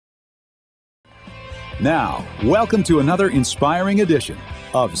Now, welcome to another inspiring edition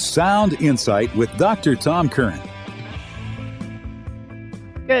of Sound Insight with Dr. Tom Curran.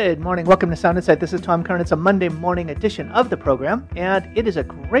 Good morning. Welcome to Sound Insight. This is Tom Curran. It's a Monday morning edition of the program, and it is a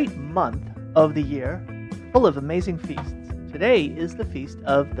great month of the year full of amazing feasts. Today is the feast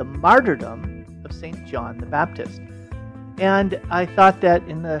of the martyrdom of St. John the Baptist. And I thought that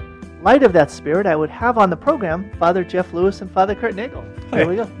in the light of that spirit, I would have on the program Father Jeff Lewis and Father Kurt Nagel. There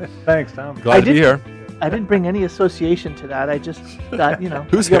we go. Thanks, Tom. Glad to be here. I didn't bring any association to that. I just thought,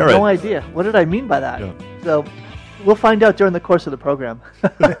 Who's you have Herod? no idea. What did I mean by that? Yeah. So we'll find out during the course of the program.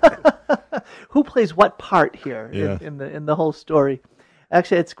 Who plays what part here in the whole story.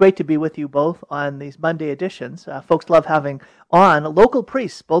 Actually, it's great to be with you both on these Monday editions. Folks love having on local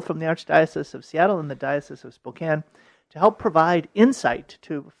priests, both from the Archdiocese of Seattle and the Diocese of Spokane, to help provide insight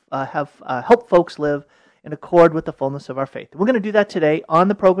to help folks live in accord with the fullness of our faith. We're going to do that today on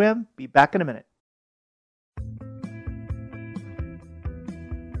the program. Be back in a minute.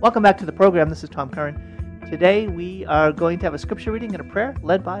 Welcome back to the program. This is Tom Curran. Today we are going to have a scripture reading and a prayer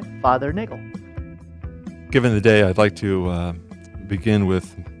led by Father Nagel. Given the day, I'd like to begin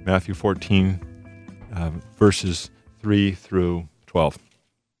with Matthew 14, verses 3 through 12.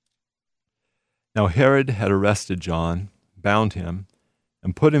 Now Herod had arrested John, bound him,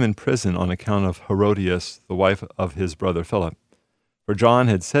 and put him in prison on account of Herodias, the wife of his brother Philip. For John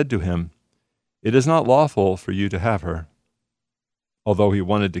had said to him, "It is not lawful for you to have her." Although he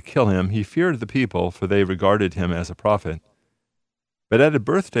wanted to kill him, he feared the people, for they regarded him as a prophet. But at a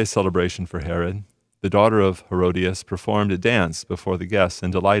birthday celebration for Herod, the daughter of Herodias performed a dance before the guests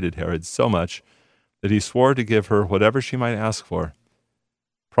and delighted Herod so much that he swore to give her whatever she might ask for.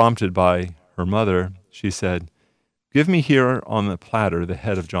 Prompted by her mother, she said, "Give me here on the platter the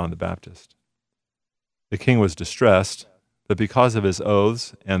head of John the Baptist." The king was distressed, but because of his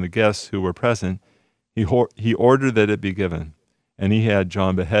oaths and the guests who were present, he ordered that it be given. And he had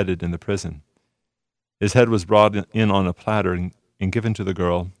John beheaded in the prison. His head was brought in on a platter and given to the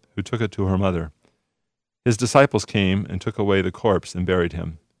girl, who took it to her mother. His disciples came and took away the corpse and buried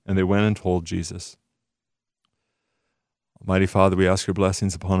him, and they went and told Jesus. Almighty Father, we ask your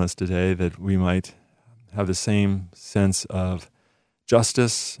blessings upon us today, that we might have the same sense of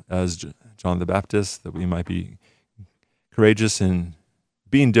justice as John the Baptist, that we might be courageous in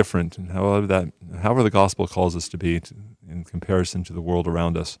being different, and however the gospel calls us to be in comparison to the world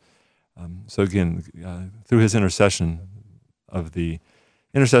around us. So again, through his intercession of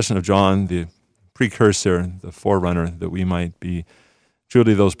John, the precursor, the forerunner, that we might be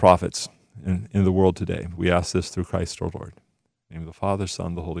truly those prophets in the world today. We ask this through Christ our Lord. In the name of the Father,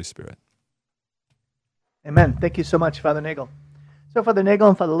 Son, the Holy Spirit. Amen. Thank you so much, Father Nagel. So Father Nagel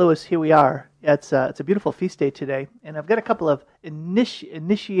and Father Lewis, here we are. It's a beautiful feast day today, and I've got a couple of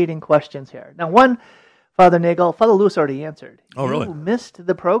initiating questions here. Now, one, Father Nagel, Father Lewis already answered. Oh, really? You missed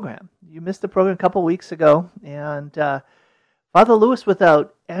the program. You missed the program a couple weeks ago, and Father Lewis,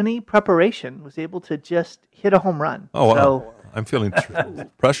 without any preparation, was able to just hit a home run. Oh, wow. So, I'm feeling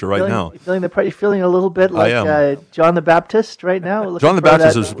pressure right now. You're feeling a little bit like John the Baptist right now? John the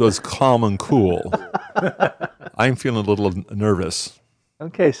Baptist was calm and cool. I'm feeling a little nervous.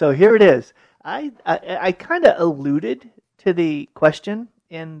 Okay, so here it is. I kind of alluded to the question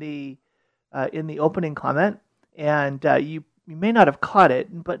in the opening comment, and you may not have caught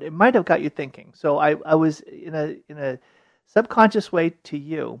it, but it might have got you thinking. So I was in a subconscious way to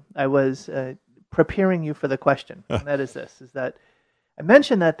you. I was preparing you for the question, and that is this: is that I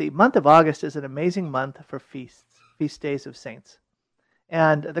mentioned that the month of August is an amazing month for feast days of saints,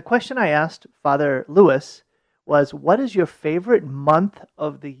 and the question I asked Father Lewis was, what is your favorite month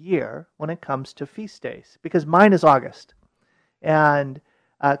of the year when it comes to feast days? Because mine is August. And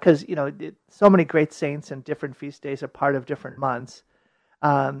because, so many great saints and different feast days are part of different months.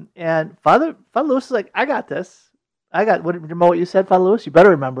 And Father Lewis is like, I got this. Remember what you said, Father Lewis? You better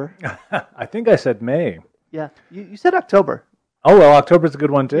remember. I think I said May. Yeah. You said October. Oh, well, October's a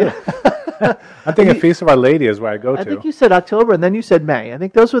good one, too. Yeah. I'm thinking Feast of Our Lady is where I go to. I think you said October, and then you said May. I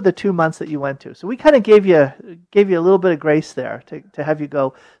think those were the 2 months that you went to. So we kind of gave you a little bit of grace there to have you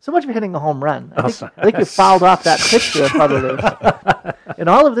go. So much for hitting a home run. I think you fouled off that pitch there, Father Lewis. And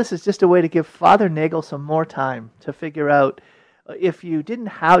all of this is just a way to give Father Nagel some more time to figure out if you didn't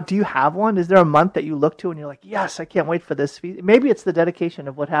have. Do you have one? Is there a month that you look to and you're like, yes, I can't wait for this feast? Maybe it's the dedication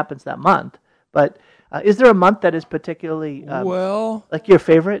of what happens that month, but is there a month that is particularly like your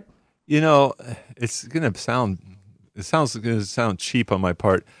favorite? It's going to sound cheap on my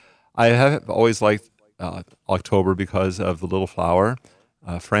part. I have always liked October because of the little flower,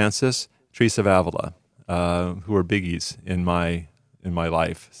 Francis, Teresa of Avila, who are biggies in my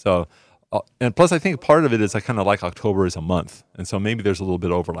life. So and plus I think part of it is I kind of like October as a month, and so maybe there's a little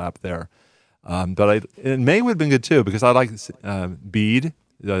bit of overlap there. And May would have been good too because I like Bede,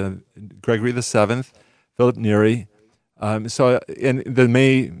 Gregory the Seventh, Philip Neri, and the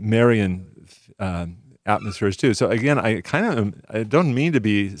May Marian atmospheres too. So again, I don't mean to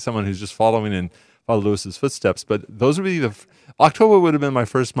be someone who's just following in Father Lewis's footsteps, but those would be October would have been my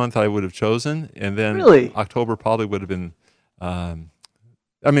first month I would have chosen, and then Really? October probably would have been. I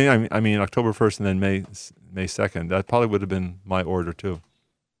mean October 1st and then May 2nd. That probably would have been my order too.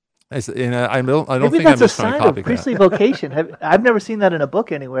 I don't Maybe think that's I'm a just going to sign of copy priestly vocation. I've never seen that in a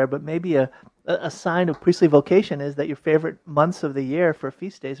book anywhere, but maybe a sign of priestly vocation is that your favorite months of the year for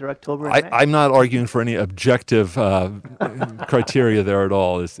feast days are October and May. I'm not arguing for any objective criteria there at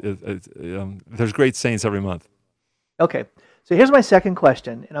all. There's great saints every month. Okay, so here's my second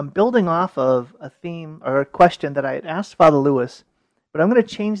question, and I'm building off of a theme or a question that I had asked Father Lewis, but I'm going to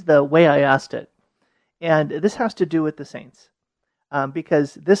change the way I asked it. And this has to do with the saints.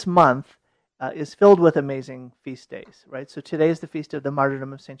 Because this month is filled with amazing feast days, right? So today is the feast of the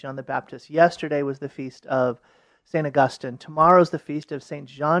martyrdom of St. John the Baptist. Yesterday was the feast of St. Augustine. Tomorrow's the feast of St.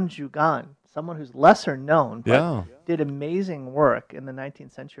 Jean Jugan, someone who's lesser known, but did amazing work in the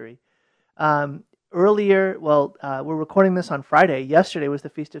 19th century. We're recording this on Friday. Yesterday was the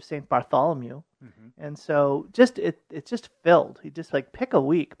feast of St. Bartholomew. Mm-hmm. And so it's just filled. You just pick a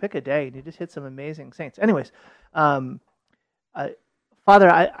week, pick a day, and you just hit some amazing saints. Anyways, Father,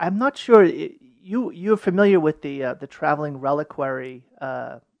 I'm not sure you're familiar with the traveling reliquary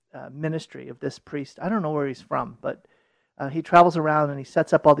ministry of this priest. I don't know where he's from, but he travels around and he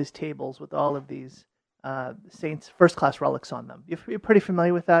sets up all these tables with all of these saints' first-class relics on them. You're pretty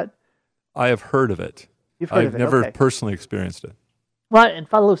familiar with that? I have heard of it. You've heard I've of it. never Okay. personally experienced it. Well, and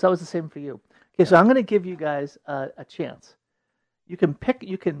Father Lewis, that was the same for you. Okay, so I'm going to give you guys a chance. You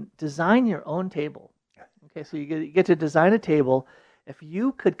can design your own table. Okay, so you get to design a table. If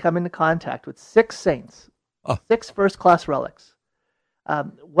you could come into contact with 6 saints, 6 first-class relics,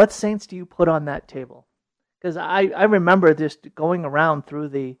 what saints do you put on that table? Because I remember just going around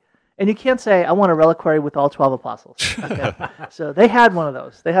through and you can't say, I want a reliquary with all 12 apostles. Okay? So they had one of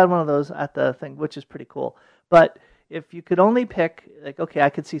those. They had one of those at the thing, which is pretty cool. But if you could only pick, I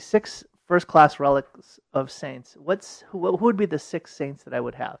could see 6 first-class relics of saints. Who would be the 6 saints that I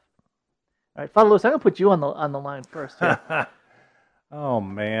would have? All right, Father Lewis, I'm going to put you on the line first here. Oh,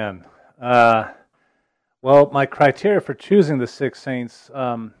 man. Well, my criteria for choosing the 6 saints,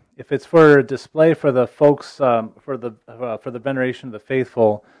 if it's for a display for the folks, for the veneration of the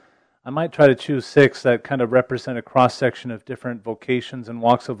faithful, I might try to choose 6 that kind of represent a cross-section of different vocations and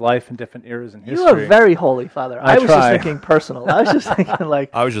walks of life in different eras in history. You are very holy, Father. I was just thinking personal. I was just thinking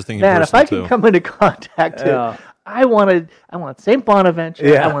I was just thinking man, personal if I can come into contact to, I want St.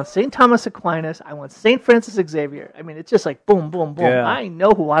 Bonaventure, I want St. Thomas Aquinas, I want St. Francis Xavier. I mean, it's just like boom, boom, boom. Yeah. I know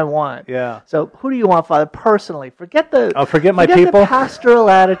who I want. Yeah. So who do you want, Father, personally? Forget my people. Forget the pastoral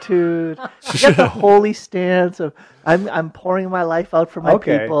attitude. Forget the holy stance of I'm pouring my life out for my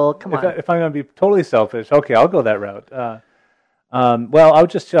people. Come on. If I'm going to be totally selfish, okay, I'll go that route. Well, I would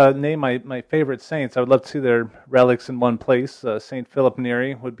just name my favorite saints. I would love to see their relics in one place. St. Philip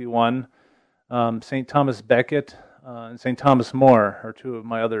Neri would be one. St. Thomas Becket and St. Thomas More are 2 of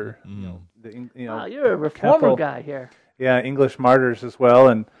my other, Wow, you're a reformer guy here. Yeah, English martyrs as well,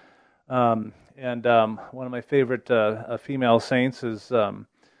 and one of my favorite female saints is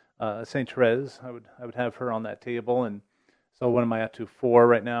Saint Therese. I would have her on that table, and so what am I at to 4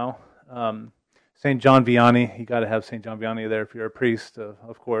 right now? Saint John Vianney. You got to have Saint John Vianney there if you're a priest,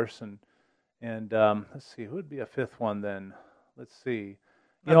 of course, and let's see, who would be a 5th one then? Let's see.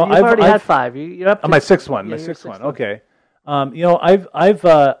 You've already had 5. You're up to my 6th one. Yeah, My 6th one. one. Okay.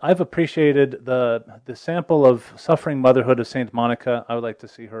 I've appreciated the sample of suffering motherhood of Saint Monica. I would like to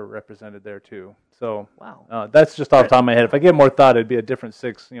see her represented there too. So wow, that's just off the top of my head. If I give more thought, it'd be a different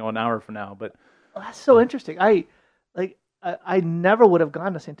 6, an hour from now. But that's so interesting. I never would have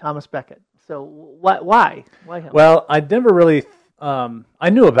gone to St. Thomas Becket. So why? Why him? Well, I never really. I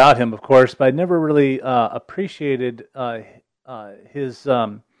knew about him, of course, but I never really appreciated his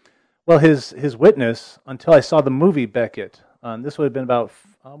witness until I saw the movie Becket. This would have been about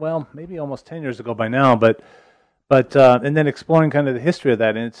maybe almost 10 years ago by now, but and then exploring kind of the history of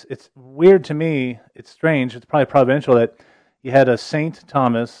that, and it's weird to me. It's strange. It's probably providential that you had a Saint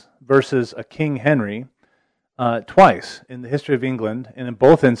Thomas versus a King Henry twice in the history of England, and in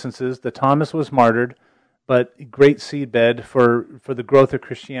both instances, the Thomas was martyred, but great seedbed for the growth of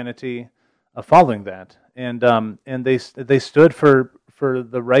Christianity following that, and they stood for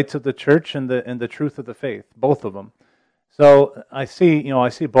the rights of the church and the truth of the faith, both of them. So I see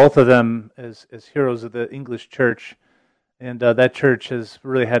both of them as heroes of the English church, and that church has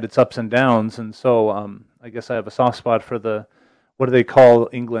really had its ups and downs. And so I guess I have a soft spot for what do they call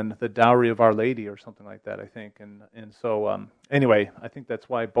England, the Dowry of Our Lady or something like that, I think. And so anyway, I think that's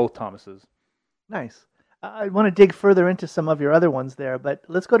why both Thomases. Nice. I want to dig further into some of your other ones there, but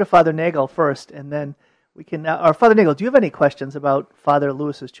let's go to Father Nagel first, and then we can. Or Father Nagel, do you have any questions about Father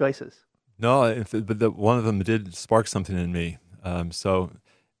Lewis's choices? No, but one of them did spark something in me. So,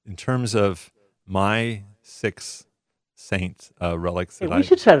 in terms of my 6 saint relics, Hey, we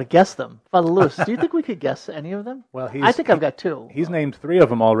should try to guess them. Father Lewis, do you think we could guess any of them? Well, I think I've got 2. He's named 3 of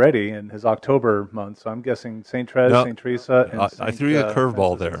them already in his October month, so I'm guessing Saint Therese, No, Saint Teresa, and I threw you a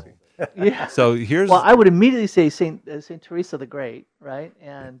curveball there. Yeah. So here's Well, I would immediately say Saint Teresa the Great, right,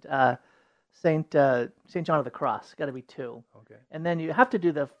 and Saint John of the Cross. Got to be 2. Okay. And then you have to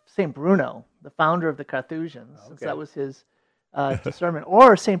do the Saint Bruno, the founder of the Carthusians, since that was his discernment,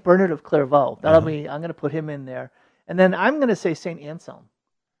 or Saint Bernard of Clairvaux. That'll be. I'm going to put him in there, and then I'm going to say Saint Anselm.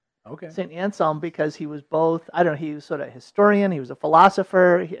 Okay. Saint Anselm, because he was both. I don't know. He was sort of a historian. He was a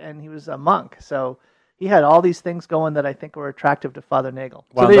philosopher, and he was a monk. So he had all these things going that I think were attractive to Father Nagel.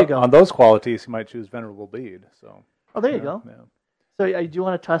 Well, so there you go. On those qualities, he might choose Venerable Bede. So. Oh, there you go. Yeah. So do you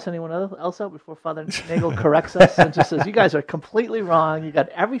want to toss anyone else out before Father Nagel corrects us and just says, you guys are completely wrong. You got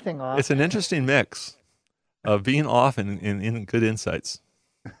everything off. It's an interesting mix of being off and good insights.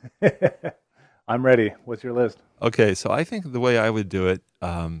 I'm ready. What's your list? Okay, so I think the way I would do it,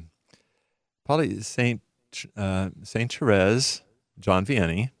 probably Saint Therese, John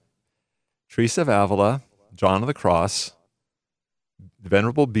Vianney, Teresa of Avila, John of the Cross, the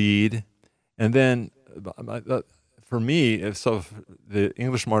Venerable Bede, and then for me, the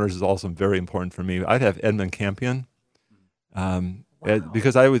English martyrs is also very important for me. I'd have Edmund Campion,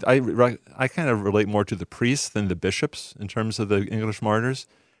 because I kind of relate more to the priests than the bishops in terms of the English martyrs,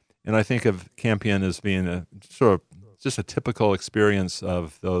 and I think of Campion as being a sort of just a typical experience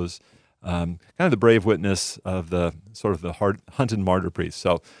of those kind of the brave witness of the sort of the hunted martyr priest.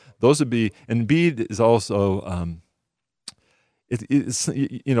 So those would be, and Bede is also. It's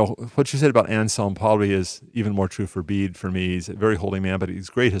what you said about Anselm probably is even more true for Bede for me. He's a very holy man, but he's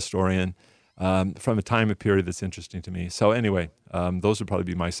a great historian from a time and period that's interesting to me. So anyway, those would probably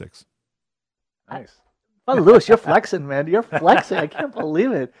be my 6. Nice. Father Lewis, you're flexing, man. You're flexing. I can't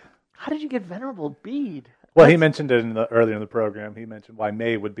believe it. How did you get Venerable Bede? Well, he mentioned it earlier in the program. He mentioned why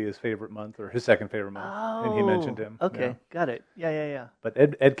May would be his favorite month or his second favorite month, and he mentioned him. Okay, yeah. Got it. Yeah. But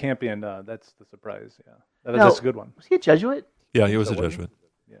Ed Campion, that's the surprise. Yeah, that's a good one. Was he a Jesuit? Yeah, he was a Jesuit.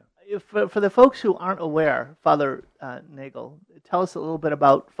 Yeah. For the folks who aren't aware, Father Nagel, tell us a little bit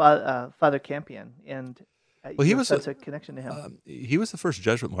about Father Campion and he was a connection to him. He was the first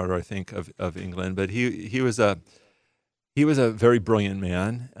Jesuit martyr, I think, of England. But he was a very brilliant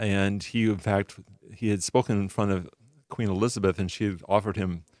man, and he had spoken in front of Queen Elizabeth, and she had offered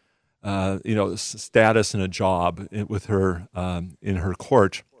him, status and a job with her in her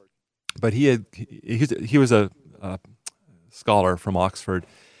court. But he was a scholar from Oxford,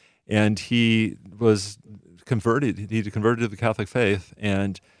 and he was converted. He converted to the Catholic faith,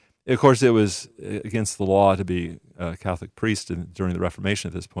 and of course, it was against the law to be a Catholic priest during the Reformation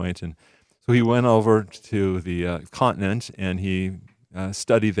at this point, and so he went over to the continent, and he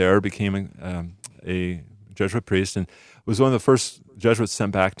studied there, became a Jesuit priest, and was one of the first Jesuits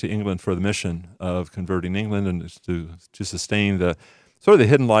sent back to England for the mission of converting England and to sustain the sort of the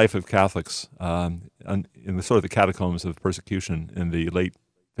hidden life of Catholics in the sort of the catacombs of persecution in the late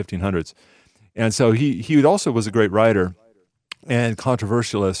 1500s. And so he also was a great writer and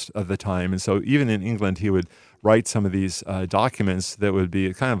controversialist of the time. And so even in England, he would write some of these documents that would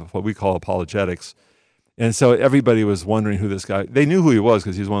be kind of what we call apologetics. And so everybody was wondering who this guy, they knew who he was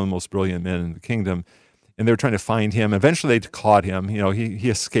because he was one of the most brilliant men in the kingdom. And they were trying to find him. Eventually they caught him. He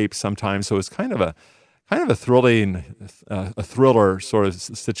escaped sometimes. So it's kind of a thrilling, a thriller sort of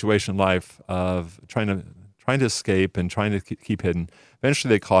situation in life of trying to escape and trying to keep hidden. Eventually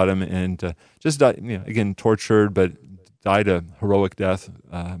they caught him and just died, again, tortured, but died a heroic death,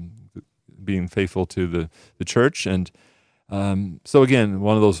 being faithful to the church. And so again,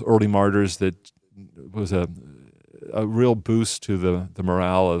 one of those early martyrs that was a real boost to the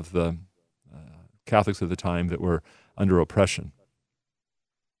morale of the Catholics at the time that were under oppression.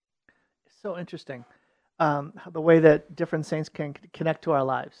 So interesting. The way that different saints can connect to our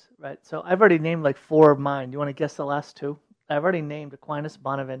lives, right? So I've already named like 4 of mine. Do you want to guess the last 2? I've already named Aquinas,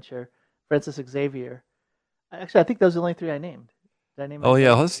 Bonaventure, Francis Xavier. Actually, I think those are the only 3 I named. Did I name? Oh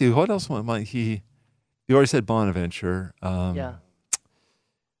yeah, let's see. What else might he? You already said Bonaventure. Yeah.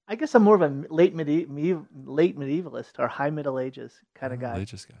 I guess I'm more of a late medievalist or high Middle Ages kind of guy.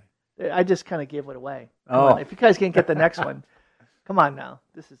 Religious guy. I just kind of gave it away. Come Oh. on, if you guys can't get the next one, come on now.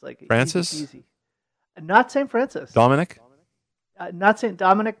 This is like Francis? easy. Not St. Francis. Dominic? Not St.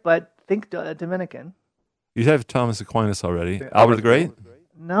 Dominic, but think Dominican. You have Thomas Aquinas already. Albert the Great?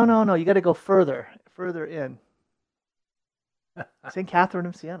 No. You got to go further in. St. Catherine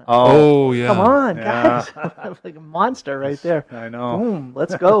of Siena. Oh, yeah. Come on, Yeah. guys. I'm like a monster right there. I know. Boom,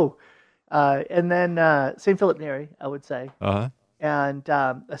 let's go. And then St. Philip Neri, I would say. Uh-huh. And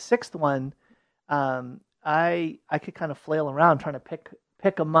a sixth one, I could kind of flail around trying to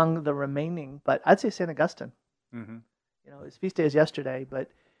pick among the remaining, but I'd say St. Augustine. Mm-hmm. His feast day is yesterday, but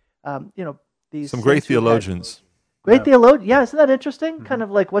these Some great saints who had- theologians. Great theologian. Yeah, isn't that interesting? Mm-hmm. Kind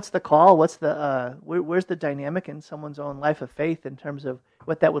of like, what's the call? What's the where's the dynamic in someone's own life of faith in terms of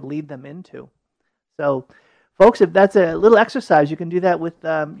what that would lead them into? So, folks, if that's a little exercise, you can do that with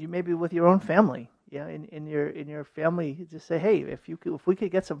you maybe with your own family. Yeah, in your family, just say, hey, if we could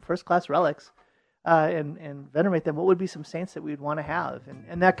get some first class relics and venerate them, what would be some saints that we'd want to have?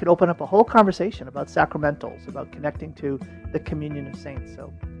 And that could open up a whole conversation about sacramentals, about connecting to the communion of saints.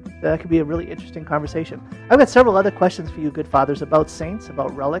 So that could be a really interesting conversation. I've got several other questions for you, good fathers, about saints,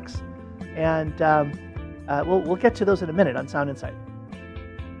 about relics, and we'll get to those in a minute on Sound Insight.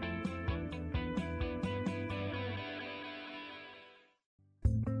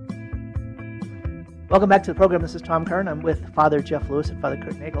 Welcome back to the program. This is Tom Kern. I'm with Father Jeff Lewis and Father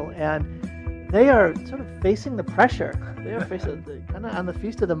Kurt Nagel, and they are sort of facing the pressure. They are facing kind of on the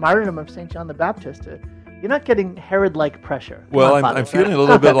feast of the martyrdom of St. John the Baptist. You're not getting Herod-like pressure. Well, I'm feeling a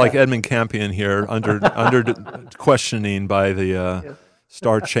little bit like Edmund Campion here, under questioning by the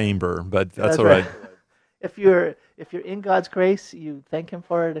Star Chamber, but that's all right. If you're in God's grace, you thank Him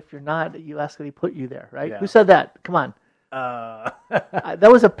for it. If you're not, you ask that He put you there. Right? Yeah. Who said that? Come on.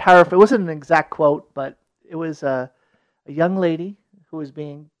 That was a paraphrase. It wasn't an exact quote, but it was a young lady who was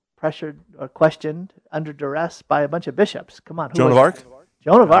being pressured or questioned under duress by a bunch of bishops. Come on. Joan of Arc?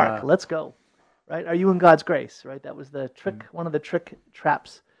 Joan of Arc. Let's go. Right? Are you in God's grace? Right? That was the trick, one of the trick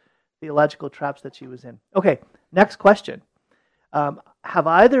traps, theological traps that she was in. Okay, next question. Have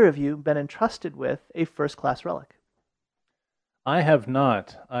either of you been entrusted with a first-class relic? I have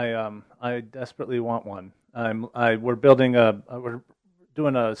not. I desperately want one. We're building we're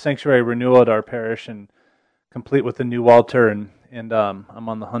doing a sanctuary renewal at our parish, and complete with a new altar, and I'm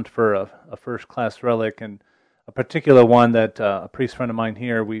on the hunt for a first class relic, and a particular one that a priest friend of mine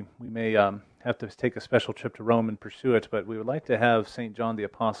here. We may have to take a special trip to Rome and pursue it, but we would like to have St. John the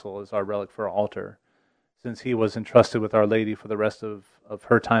Apostle as our relic for our altar, since he was entrusted with Our Lady for the rest of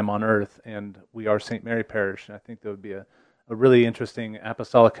her time on earth, and we are St. Mary Parish, and I think there would be a really interesting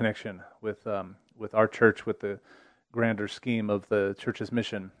apostolic connection with our church, with the grander scheme of the church's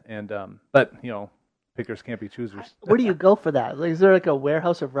mission. And but pickers can't be choosers. Where do you go for that? Like, is there like a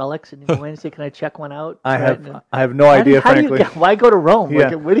warehouse of relics, and you go in and say, "Can I check one out?" I have no idea, frankly. Why go to Rome? Yeah.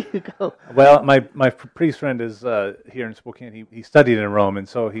 Like, where do you go? Well, my priest friend is here in Spokane. He studied in Rome, and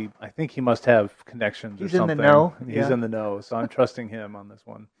so I think he must have connections He's or something. in the know. He's in the know, so I'm trusting him on this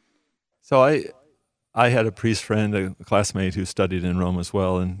one. So I had a priest friend, a classmate who studied in Rome as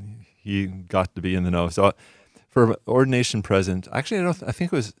well, and he got to be in the know. So for ordination present, actually, I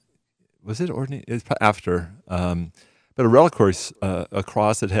think it was it ordination? It's after, but a reliquary, a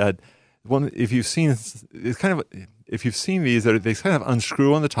cross that had one. If you've seen, it's kind of, if you've seen these, they kind of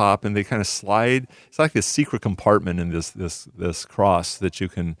unscrew on the top and they kind of slide. It's like this secret compartment in this cross that you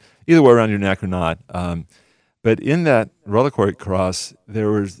can either wear around your neck or not. But in that reliquary cross,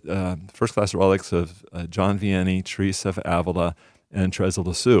 there was first-class relics of John Vianney, Teresa of Avila, and Teresa of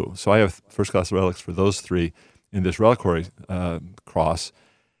Lisieux. So I have first-class relics for those three in this reliquary cross,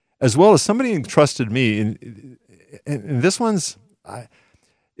 as well as somebody entrusted me. And this one's,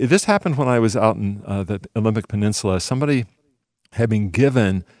 this happened when I was out in the Olympic Peninsula. Somebody had been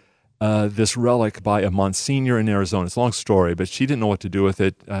given this relic by a Monsignor in Arizona. It's a long story, but she didn't know what to do with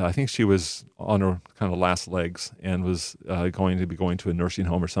it. I think she was on her kind of last legs and was going to a nursing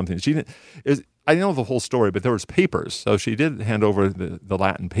home or something. I didn't know the whole story, but there was papers. So she did hand over the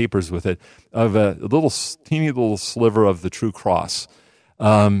Latin papers with it of a teeny little sliver of the true cross.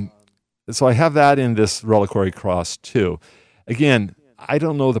 So I have that in this reliquary cross too. Again, I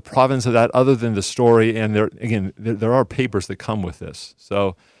don't know the provenance of that other than the story, and there are papers that come with this.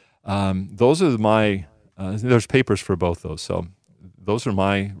 So those are there's papers for both those. So those are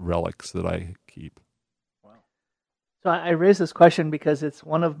my relics that I keep. Wow. So I raise this question because it's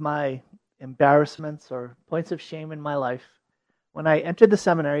one of my embarrassments or points of shame in my life. When I entered the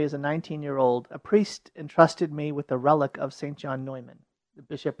seminary as a 19-year-old, a priest entrusted me with the relic of St. John Neumann. the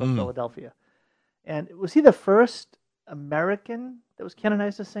Bishop of Philadelphia. And was he the first American that was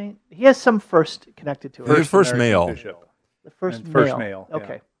canonized a saint? He has some first connected to it. First male. Bishop. The first First male. male, yeah.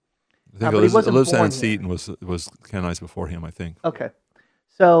 Okay. I think but he wasn't Elizabeth born Ann here. Seton was canonized before him, I think. Okay.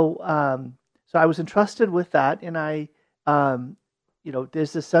 So so I was entrusted with that, and I,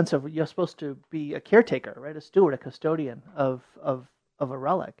 there's this sense of you're supposed to be a caretaker, right? A steward, a custodian of a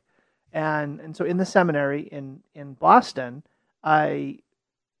relic. And so in the seminary in Boston, I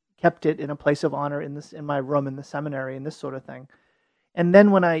kept it in a place of honor in my room in the seminary and this sort of thing. And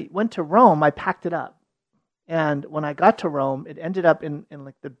then when I went to Rome, I packed it up. And when I got to Rome, it ended up in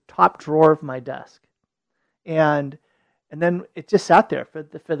like the top drawer of my desk. And then it just sat there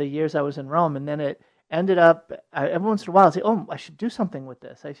for the years I was in Rome. And then it ended up, every once in a while, I'd say, oh, I should do something with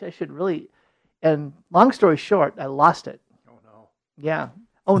this. I should really, and long story short, I lost it. Oh, no. Yeah.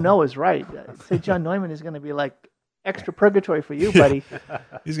 Oh, no is right. St. John Neumann is going to be like extra purgatory for you, buddy.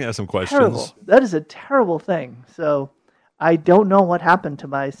 He's going to have some questions. Terrible. That is a terrible thing. So I don't know what happened to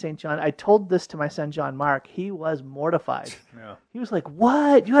my St. John. I told this to my son, John Mark. He was mortified. Yeah. He was like,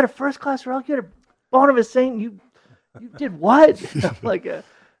 what? You had a first-class relic? You had a bone of a saint? You did what? I'm like,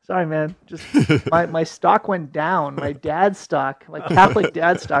 sorry, man. Just my stock went down. My dad's stock, my Catholic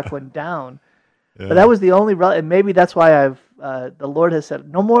dad's stock went down. Yeah. But that was the only relic, and maybe that's why the Lord has said,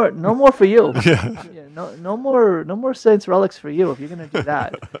 no more for you. Yeah, no more saints relics for you if you're going to do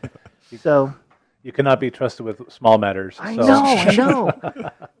that. So you cannot be trusted with small matters. I know.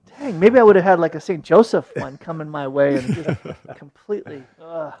 Dang, maybe I would have had like a St. Joseph one coming my way and just completely,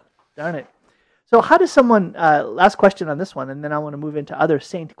 darn it. So how does someone, last question on this one, and then I want to move into other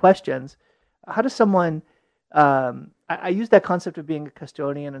saint questions. How does someone, I use that concept of being a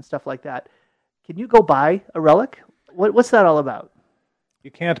custodian and stuff like that. Can you go buy a relic? What's that all about?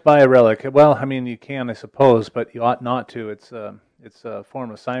 You can't buy a relic. Well, I mean, you can, I suppose, but you ought not to. It's a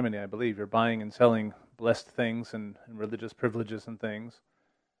form of simony, I believe. You're buying and selling blessed things and religious privileges and things.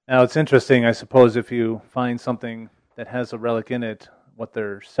 Now, it's interesting, I suppose, if you find something that has a relic in it, what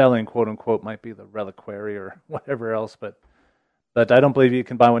they're selling, quote unquote, might be the reliquary or whatever else, but I don't believe you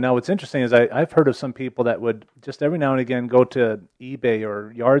can buy one. Now, what's interesting is I've heard of some people that would just every now and again go to eBay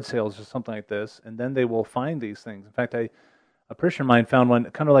or yard sales or something like this, and then they will find these things. In fact, a parishioner of mine found one,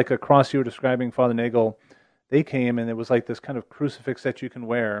 kind of like a cross you were describing, Father Nagel. They came, and it was like this kind of crucifix that you can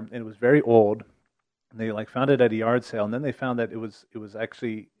wear, and it was very old. And they found it at a yard sale, and then they found that it was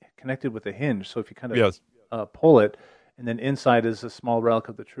actually connected with a hinge. So if you kind of pull it, and then inside is a small relic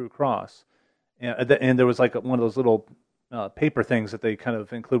of the true cross. And there was like one of those little paper things that they kind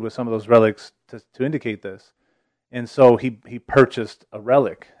of include with some of those relics to indicate this. And so he purchased a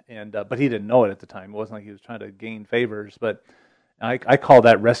relic, but he didn't know it at the time. It wasn't like he was trying to gain favors, but I call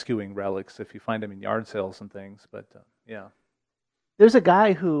that rescuing relics if you find them in yard sales and things. But yeah. There's a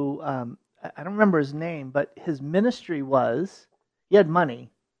guy who, I don't remember his name, but his ministry was, he had money,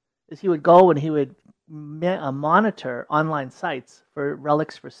 is he would go and he would monitor online sites for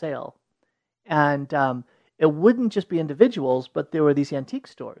relics for sale. And it wouldn't just be individuals, but there were these antique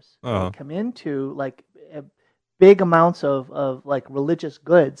stores that would come into like big amounts of like religious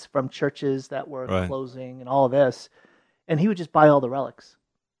goods from churches that were closing and all of this. And he would just buy all the relics.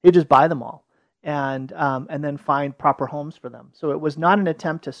 He'd just buy them all and then find proper homes for them. So it was not an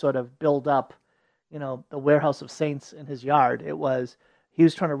attempt to sort of build up, the warehouse of saints in his yard. He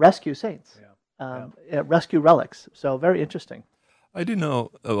was trying to rescue saints. Yeah. Rescue relics. So very interesting. I do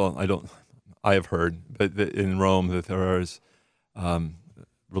know, I have heard, but in Rome that there is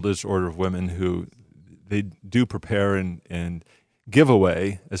religious order of women who they do prepare and give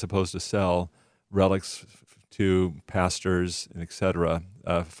away, as opposed to sell, relics to pastors and etc.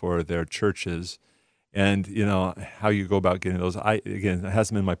 For their churches. And, how you go about getting those, it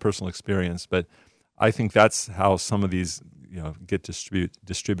hasn't been my personal experience, but I think that's how some of these get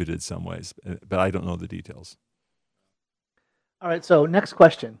distributed some ways, but I don't know the details. All right, so next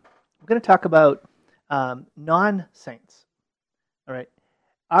question. We're going to talk about non-saints. All right.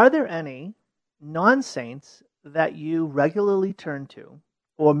 Are there any non-saints that you regularly turn to,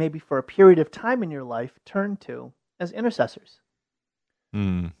 or maybe for a period of time in your life turn to as intercessors?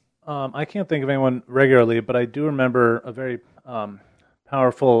 I can't think of anyone regularly, but I do remember a very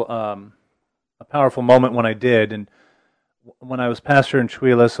powerful moment when I did. And when I was pastor in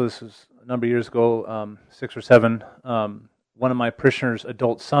Chuila, so this was a number of years ago, 6 or 7, one of my parishioners'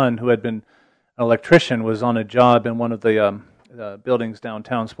 adult son, who had been an electrician, was on a job in one of the buildings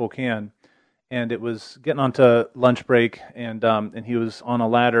downtown Spokane, and it was getting onto lunch break, and he was on a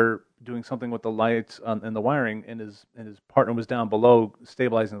ladder doing something with the lights and the wiring, and his partner was down below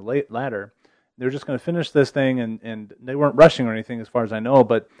stabilizing the ladder. They were just going to finish this thing, and they weren't rushing or anything as far as I know,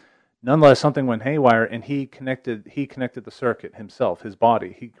 but nonetheless, something went haywire, and he connected the circuit himself, his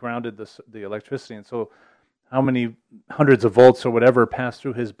body. He grounded the electricity, and so how many hundreds of volts or whatever passed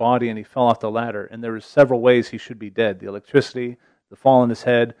through his body, and he fell off the ladder. And there were several ways he should be dead: the electricity, the fall on his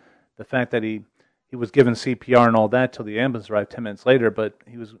head, the fact that he was given CPR and all that till the ambulance arrived 10 minutes later, but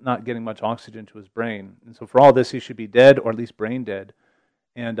he was not getting much oxygen to his brain. And so for all this, he should be dead, or at least brain dead.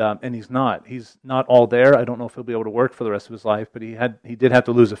 And he's not. He's not all there. I don't know if he'll be able to work for the rest of his life, but he did have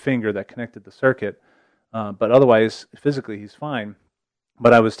to lose a finger that connected the circuit. But otherwise, physically, he's fine.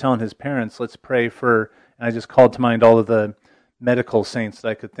 But I was telling his parents, let's pray for, and I just called to mind all of the medical saints that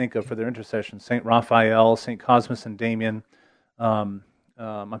I could think of for their intercession: Saint Raphael, Saint Cosmas and Damien. I'm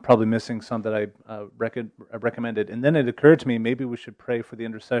probably missing some that I recommended. And then it occurred to me, maybe we should pray for the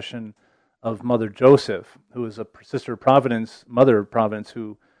intercession of Mother Joseph, who is a sister of Providence, mother of Providence,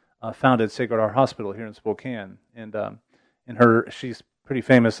 who founded Sacred Heart Hospital here in Spokane. And she's pretty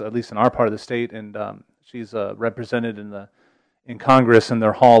famous, at least in our part of the state, and she's represented in Congress in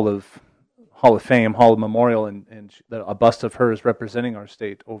their Hall of Fame, Hall of Memorial, and a bust of her is representing our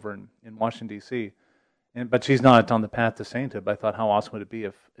state over in Washington, D.C. But she's not on the path to sainthood. But I thought, how awesome would it be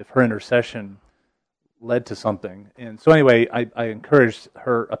if her intercession led to something? And so anyway, I encouraged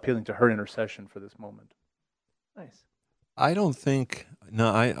her, appealing to her intercession for this moment. Nice. I don't think. No,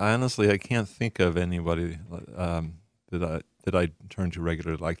 I honestly can't think of anybody that I turn to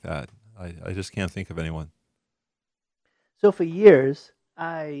regularly like that. I just can't think of anyone. So for years,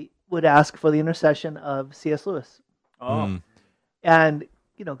 I would ask for the intercession of C.S. Lewis. Oh. And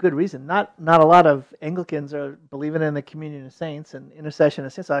good reason. Not a lot of Anglicans are believing in the communion of saints and intercession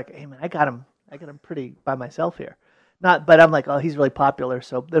of saints. I'm like, hey man, I got him pretty by myself here. But I'm like, oh, he's really popular.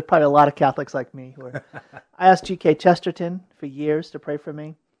 So there's probably a lot of Catholics like me who are. I asked G.K. Chesterton for years to pray for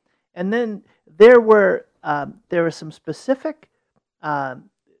me, and then there were some specific.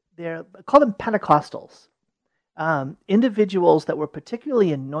 They're called them Pentecostals, individuals that were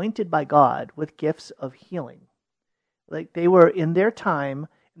particularly anointed by God with gifts of healing. Like they were in their time,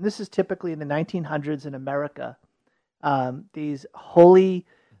 and this is typically in the 1900s in America, these holy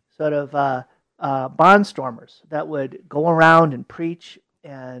sort of barnstormers that would go around and preach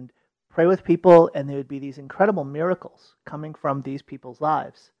and pray with people, and there would be these incredible miracles coming from these people's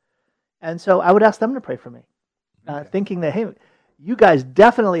lives. And so I would ask them to pray for me, thinking that, hey, you guys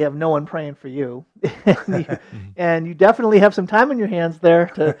definitely have no one praying for you, and you definitely have some time on your hands there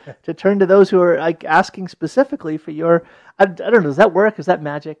to turn to those who are like asking specifically for your. I don't know. Does that work? Is that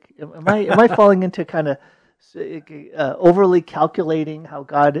magic? Am I falling into kind of overly calculating how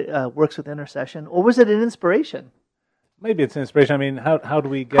God works with intercession, or was it an inspiration? Maybe it's an inspiration. I mean, how do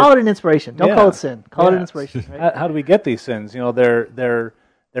we get? Call it an inspiration. Don't call it sin. Call it an inspiration. Right? How do we get these sins?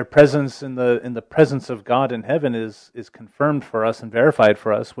 Their presence in the presence of God in heaven is confirmed for us and verified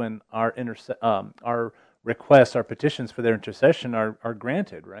for us when our requests, our petitions for their intercession are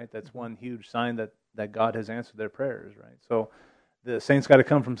granted, right? That's one huge sign that God has answered their prayers, right? So the saints got to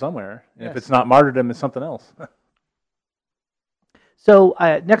come from somewhere. And if it's not martyrdom, it's something else. So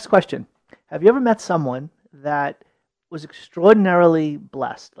next question. Have you ever met someone that was extraordinarily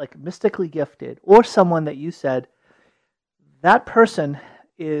blessed, like mystically gifted, or someone that you said, that person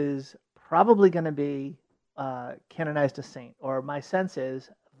is probably going to be canonized a saint, or my sense is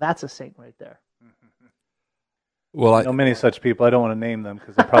that's a saint right there? Well, I know many such people. I don't want to name them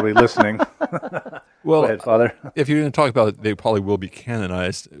because they're probably listening. Well, go ahead, Father. If you're going to talk about it, they probably will be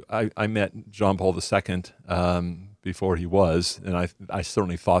canonized. I met John Paul II before he was, and I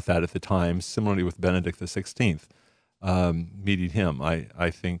certainly thought that at the time. Similarly with Benedict XVI, meeting him, I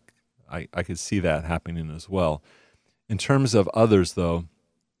think I could see that happening as well. In terms of others, though,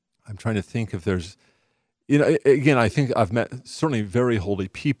 I'm trying to think if there's, again, I think I've met certainly very holy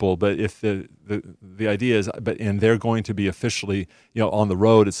people, but if the idea is, and they're going to be officially, on the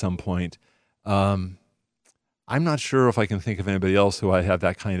road at some point, I'm not sure if I can think of anybody else who I have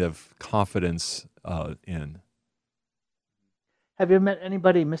that kind of confidence in. Have you met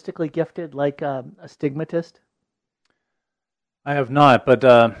anybody mystically gifted, like a stigmatist? I have not, but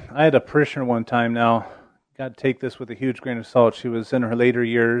I had a parishioner one time now. Got to take this with a huge grain of salt. She was in her later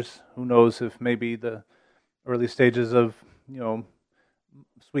years. Who knows if maybe the early stages of,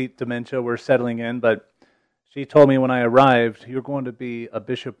 sweet dementia were settling in. But she told me when I arrived, you're going to be a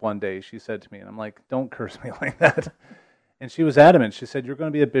bishop one day, she said to me. And I'm like, don't curse me like that. And she was adamant. She said, you're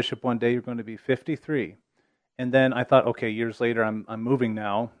going to be a bishop one day. You're going to be 53. And then I thought, okay, years later, I'm moving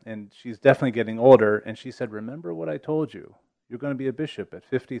now. And she's definitely getting older. And she said, remember what I told you. You're going to be a bishop at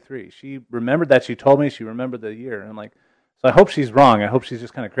 53. She remembered that. She told me. She remembered the year. And I'm like, so I hope she's wrong. I hope she's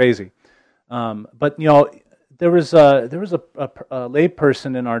just kind of crazy. But there was a lay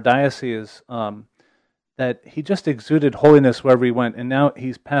person in our diocese that he just exuded holiness wherever he went, and now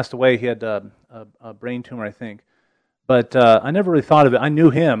he's passed away. He had a brain tumor, I think. But I never really thought of it. I knew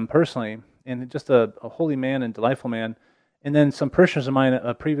him personally, and just a holy man and delightful man. And then some parishioners of mine,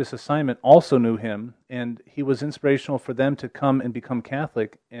 a previous assignment, also knew him, and he was inspirational for them to come and become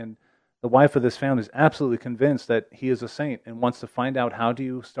Catholic. And the wife of this family is absolutely convinced that he is a saint and wants to find out how do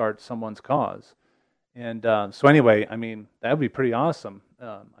you start someone's cause. And so anyway, I mean, that would be pretty awesome.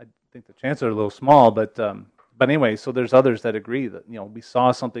 I think the chances are a little small, but anyway, so there's others that agree that we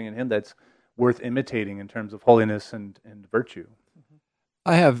saw something in him that's worth imitating in terms of holiness and virtue.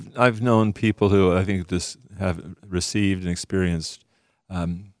 I've known people who I think just have received and experienced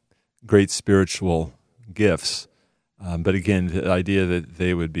great spiritual gifts, but again, the idea that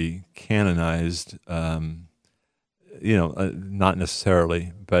they would be canonized, not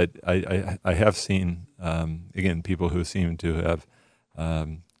necessarily. But I have seen again people who seem to have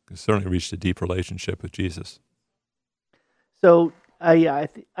certainly reached a deep relationship with Jesus. So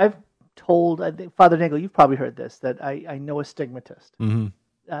I've told, I think, Father Nagel, you've probably heard this, that I know a stigmatist. Mm-hmm.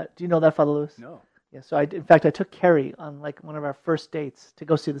 Do you know that, Father Lewis? No. Yeah. So in fact, I took Carrie on one of our first dates to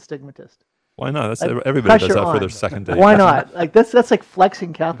go see the stigmatist. Why not? That's everybody does that for their second date. Why not? That's like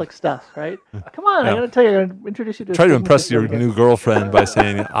flexing Catholic stuff, right? Come on, I'm going to tell you, I'm going to introduce you to. Try to impress your new girlfriend by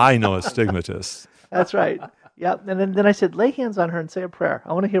saying, "I know a stigmatist." That's right. Yep. And then I said, lay hands on her and say a prayer.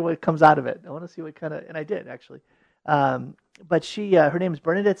 I want to hear what comes out of it. I want to see what kind of, and I did actually. But she, her name is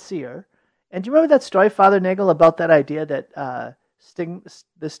Bernadette Sear. And do you remember that story, Father Nagel, about that idea that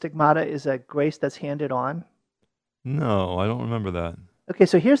the stigmata is a grace that's handed on? No, I don't remember that. Okay,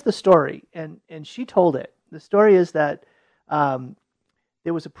 so here's the story, and she told it. The story is that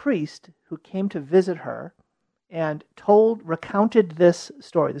there was a priest who came to visit her and recounted this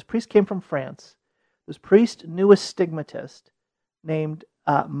story. This priest came from France. This priest knew a stigmatist named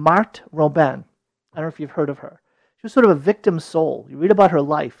Marthe Robin. I don't know if you've heard of her. She was sort of a victim soul. You read about her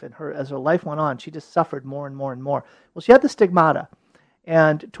life, and as her life went on, she just suffered more and more and more. Well, she had the stigmata,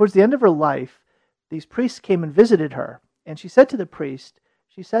 and towards the end of her life, these priests came and visited her, and she said to the priest,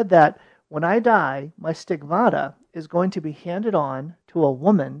 she said that when I die, my stigmata is going to be handed on to a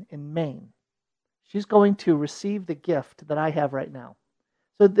woman in Maine. She's going to receive the gift that I have right now.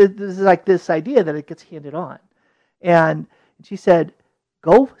 So this is like this idea that it gets handed on. And she said,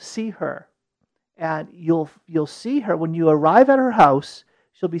 go see her. And you'll see her when you arrive at her house.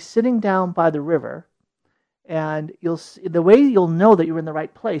 She'll be sitting down by the river, and the way you'll know that you're in the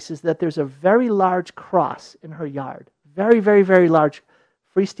right place is that there's a very large cross in her yard, very, very, very large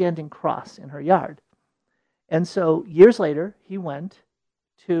freestanding cross in her yard. And so years later, he went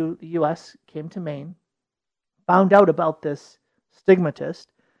to the U.S., came to Maine, found out about this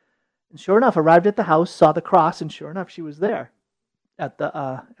stigmatist, and sure enough, arrived at the house, saw the cross, and sure enough, she was there at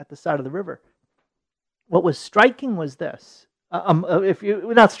the side of the river. What was striking was this, if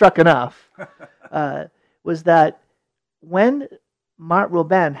you're not struck enough, was that when Marthe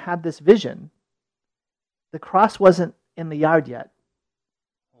Robin had this vision, the cross wasn't in the yard yet.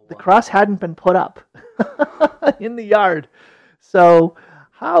 The cross hadn't been put up in the yard. So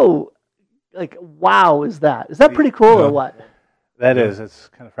how, wow is that? Is that pretty cool or what? That is. It's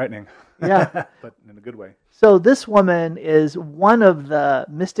kind of frightening. Yeah. But in a good way. So this woman is one of the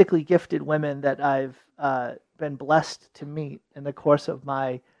mystically gifted women that I've been blessed to meet in the course of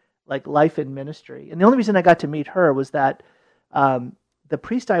my life in ministry. And the only reason I got to meet her was that the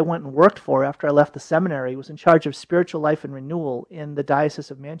priest I went and worked for after I left the seminary was in charge of spiritual life and renewal in the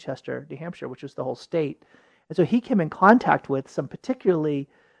Diocese of Manchester, New Hampshire, which was the whole state. And so he came in contact with some particularly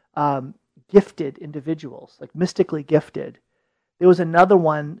gifted individuals, like mystically gifted. There was another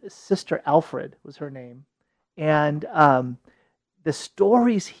one, Sister Alfred was her name, and the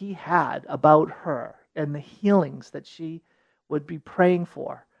stories he had about her and the healings that she would be praying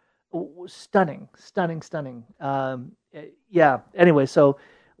for, stunning. Anyway, so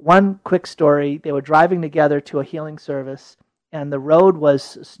one quick story, they were driving together to a healing service, and the road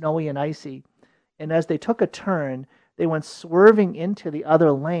was snowy and icy, and as they took a turn, they went swerving into the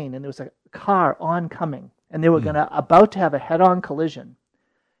other lane, and there was a car oncoming, and they were about to have a head-on collision.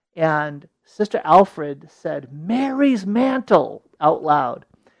 And Sister Alfred said, "Mary's mantle," out loud.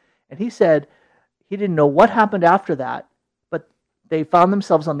 And he said he didn't know what happened after that, but they found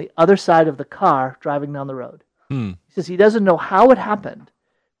themselves on the other side of the car driving down the road. He says he doesn't know how it happened,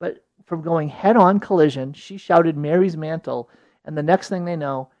 but from going head-on collision, she shouted Mary's mantle, and the next thing they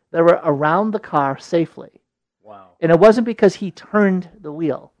know, they were around the car safely. Wow. And it wasn't because he turned the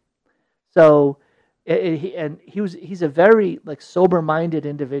wheel. So He's a very like sober-minded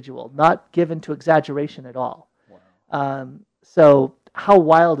individual, not given to exaggeration at all. Wow. So how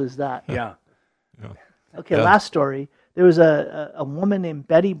wild is that? Yeah. Okay, last story. There was a woman named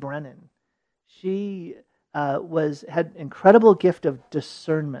Betty Brennan. She had incredible gift of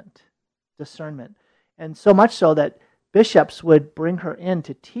discernment, and so much so that bishops would bring her in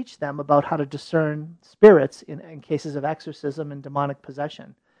to teach them about how to discern spirits in cases of exorcism and demonic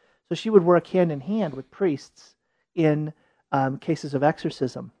possession. So she would work hand in hand with priests in cases of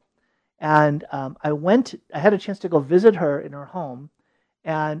exorcism. And I had a chance to go visit her in her home,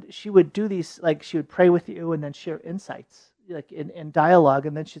 and she would do these, like she would pray with you and then share insights, like in dialogue,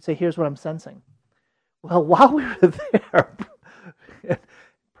 and then she'd say, here's what I'm sensing. Well, while we were there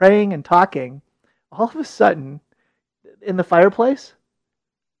praying and talking, all of a sudden, in the fireplace,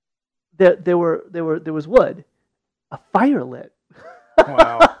 there was wood. A fire lit.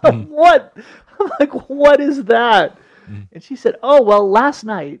 Wow. What? I'm like, what is that? And she said, oh, well, last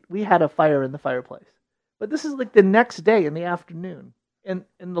night we had a fire in the fireplace. But this is like the next day in the afternoon. And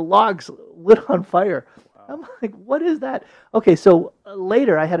the logs lit on fire. Wow. I'm like, what is that? Okay, so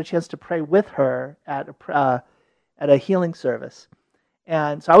later I had a chance to pray with her at a healing service.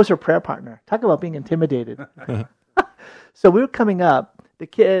 And so I was her prayer partner. Talk about being intimidated. So we were coming up.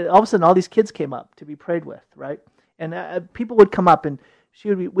 All of a sudden, all these kids came up to be prayed with, right? And people would come up, and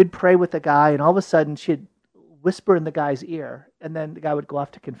we'd pray with the guy, and all of a sudden, she'd whisper in the guy's ear, and then the guy would go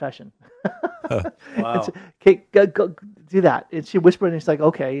off to confession. Wow. So, okay, go do that. And she'd whisper, and he's like,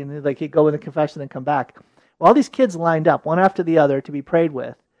 okay. And like he'd go in the confession and come back. Well, all these kids lined up, one after the other, to be prayed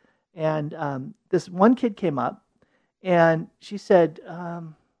with. And this one kid came up, and she said,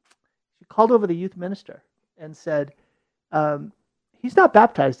 she called over the youth minister and said, he's not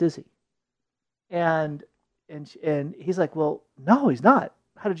baptized, is he? And he's like, well, no, he's not.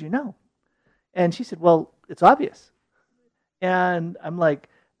 How did you know? And she said, well, it's obvious. And I'm like,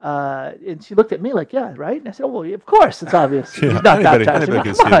 and she looked at me like, yeah, right? And I said, oh, well, of course it's obvious. He's not baptized. Anybody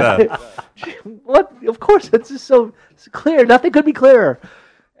can see that. What? Of course, it's just so clear. Nothing could be clearer.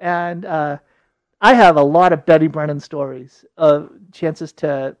 And I have a lot of Betty Brennan stories of chances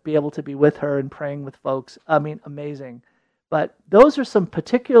to be able to be with her and praying with folks. I mean, amazing. But those are some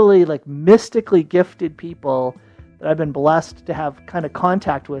particularly like mystically gifted people that I've been blessed to have kind of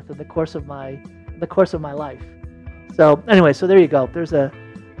contact with in the course of my life. So anyway, so there you go. Am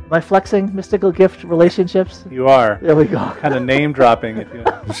I flexing mystical gift relationships? You are. There we go. Kind of name dropping, if you.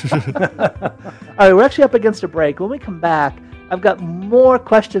 All right, we're actually up against a break. When we come back, I've got more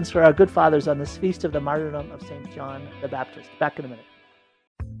questions for our good fathers on this feast of the martyrdom of St. John the Baptist. Back in a minute.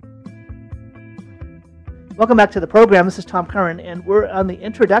 Welcome back to the program. This is Tom Curran, and we're on the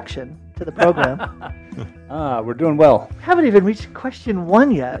introduction to the program. We're doing well. Haven't even reached question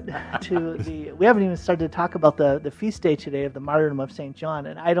 1 yet. We haven't even started to talk about the feast day today of the martyrdom of St. John,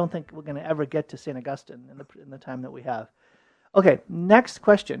 and I don't think we're going to ever get to St. Augustine in the time that we have. Okay, next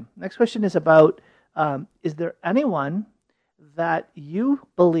question. Next question is about, is there anyone that you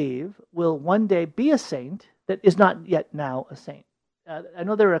believe will one day be a saint that is not yet now a saint? I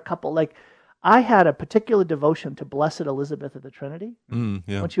know there are a couple, like, I had a particular devotion to Blessed Elizabeth of the Trinity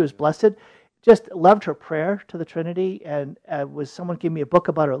when she was blessed. Just loved her prayer to the Trinity, and someone gave me a book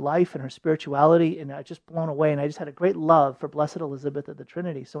about her life and her spirituality, and I was just blown away, and I just had a great love for Blessed Elizabeth of the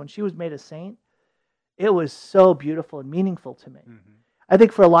Trinity. So when she was made a saint, it was so beautiful and meaningful to me. Mm-hmm. I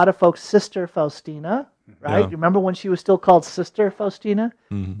think for a lot of folks, Sister Faustina, right? Yeah. You remember when she was still called Sister Faustina?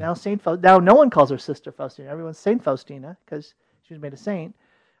 Mm-hmm. Now Saint Now no one calls her Sister Faustina. Everyone's Saint Faustina because she was made a saint.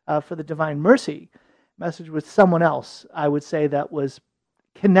 For the Divine Mercy message with someone else, I would say that was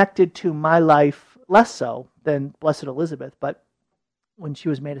connected to my life less so than Blessed Elizabeth, but when she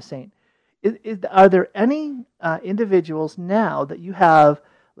was made a saint. Are there any individuals now that you have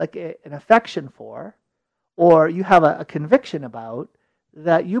like an affection for, or you have a conviction about,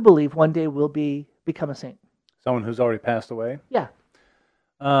 that you believe one day will become a saint? Someone who's already passed away? Yeah.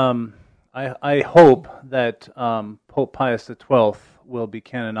 I hope that Pope Pius XII will be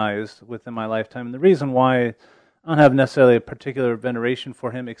canonized within my lifetime. And the reason why I don't have necessarily a particular veneration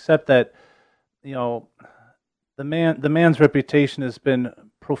for him, except that, you know, the man's reputation has been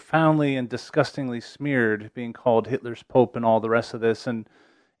profoundly and disgustingly smeared, being called Hitler's Pope and all the rest of this, and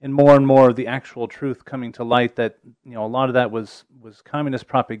more of the actual truth coming to light that, you know, a lot of that was communist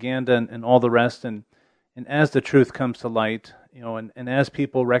propaganda and all the rest. And as the truth comes to light, you know, and as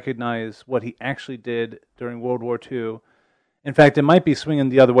people recognize what he actually did during World War II, in fact, it might be swinging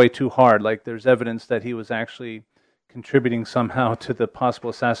the other way too hard. Like there's evidence that he was actually contributing somehow to the possible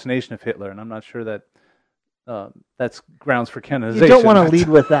assassination of Hitler, and I'm not sure that that's grounds for canonization. You don't want to lead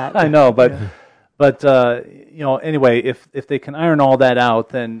with that. I know, but But anyway, if they can iron all that out,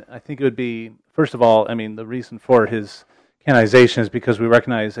 then I think it would be, first of all, I mean, the reason for his canonization is because we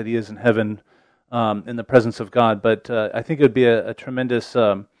recognize that he is in heaven in the presence of God. But I think it would be a tremendous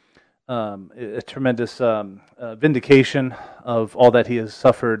vindication of all that he has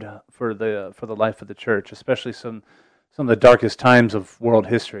suffered for the life of the church, especially some of the darkest times of world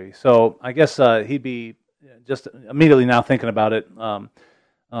history. So I guess he'd be, just immediately now thinking about it,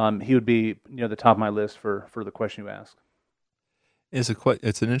 he would be near the top of my list for the question you asked. It's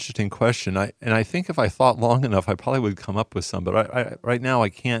an interesting question. I think if I thought long enough, I probably would come up with some. But right now, I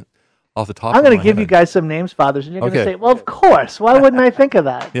can't off the top. I'm going to give you guys some names, fathers, and you're going to say, "Well, of course. Why wouldn't I think of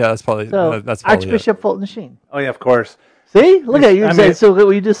that?" Yeah, that's probably Archbishop Fulton Sheen. Oh yeah, of course. See, look at you. So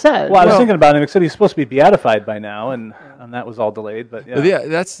what you just said. Well, I was thinking about him. Except he's supposed to be beatified by now, and that was all delayed. But yeah,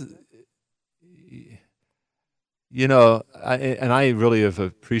 that's. I really have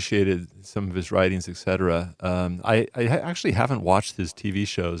appreciated some of his writings, etc. I actually haven't watched his TV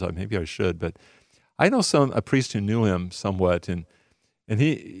shows. Maybe I should, but I know a priest who knew him somewhat, and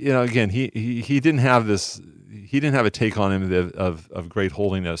he, again, he didn't have this. He didn't have a take on him of great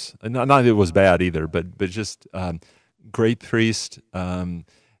holiness. Not that it was bad either, but just great priest,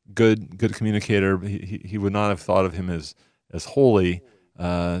 good communicator. He would not have thought of him as holy.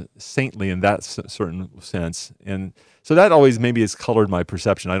 Saintly in that certain sense, and so that always maybe has colored my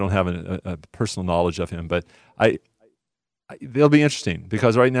perception. I don't have a personal knowledge of him, but they'll be interesting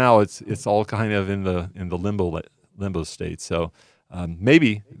because right now it's all kind of in the limbo state. So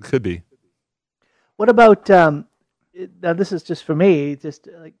maybe it could be. What about now? This is just for me. Just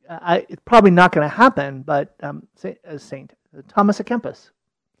like it's probably not going to happen, but Saint Thomas à Kempis,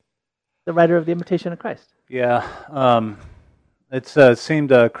 the writer of the Imitation of Christ. Yeah. It's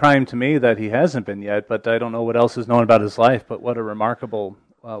seemed a crime to me that he hasn't been yet, but I don't know what else is known about his life. But what a remarkable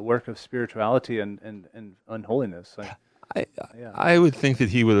work of spirituality and holiness. I would think that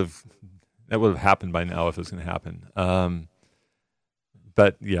that would have happened by now if it was going to happen.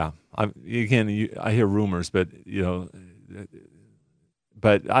 But yeah, I hear rumors, but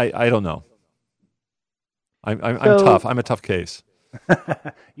but I don't know. I'm tough. I'm a tough case.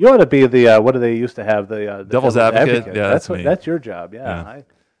 You ought to be the what do they used to have, the devil's advocate? Yeah, that's your job. Yeah.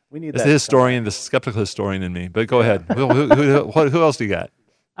 We need. It's the historian, the skeptical historian in me. But go ahead. Who else do you got?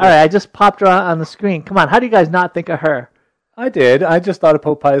 All right, I just popped her on the screen. Come on, how do you guys not think of her? I did. I just thought of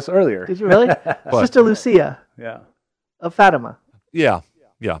Pope Pius earlier. Did you really? Sister Lucia. Yeah. Of Fatima. Yeah,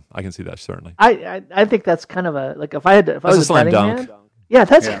 I can see that certainly. I think that's kind of if I was a slam dunk. Man, yeah,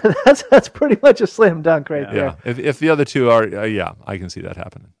 that's pretty much a slam dunk right there. Yeah, if the other two are, I can see that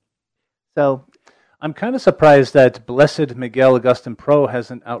happening. So, I'm kind of surprised that Blessed Miguel Augustin Pro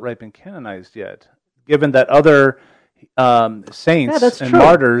hasn't outright been canonized yet, given that other saints and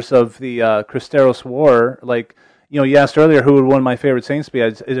martyrs of the Cristeros War, like you asked earlier who would one of my favorite saints be.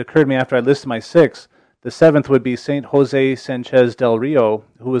 It occurred to me after I listed my 6. The 7th would be Saint Jose Sanchez del Rio,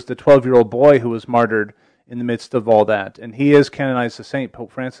 who was the 12-year-old boy who was martyred in the midst of all that. And he is canonized as a saint.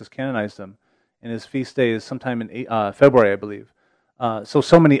 Pope Francis canonized him. And his feast day is sometime in February, I believe.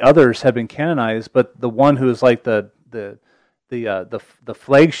 So many others have been canonized, but the one who is like the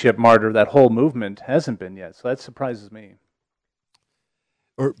flagship martyr of that whole movement hasn't been yet. So that surprises me.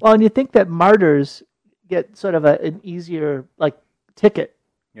 Well, and you think that martyrs get sort of an easier ticket.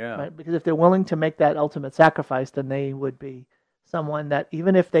 Yeah. Right? Because if they're willing to make that ultimate sacrifice, then they would be someone that,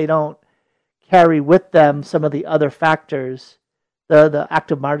 even if they don't carry with them some of the other factors, the act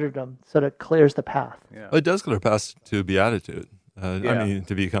of martyrdom sort of clears the path. Yeah. Well, it does clear the path to beatitude. I mean,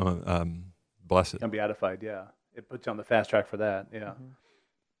 to become blessed. Become beatified, yeah. It puts you on the fast track for that, yeah. Mm-hmm.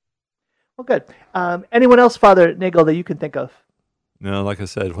 Well, good. Anyone else, Father Nagel, that you can think of? No, like I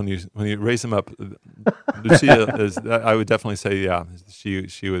said, when you raise them up, Lucia is. I would definitely say,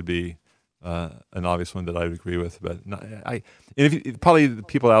 she would be an obvious one that I would agree with. But probably the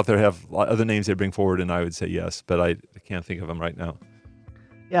people out there have other names they bring forward, and I would say yes, but I can't think of them right now.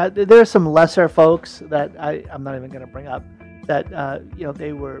 Yeah, there are some lesser folks that I'm not even going to bring up. That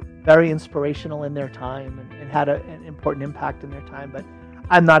they were very inspirational in their time and had an important impact in their time, but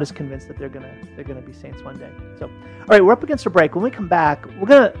I'm not as convinced that they're gonna be saints one day. So, all right, we're up against a break. When we come back, we're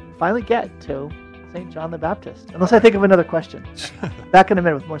gonna finally get to Saint John the Baptist, unless I think of another question. Back in a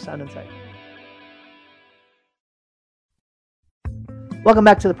minute with more Sound Insight. Welcome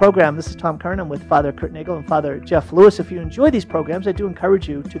back to the program. This is Tom Kern. I'm with Father Kurt Nagel and Father Jeff Lewis. If you enjoy these programs, I do encourage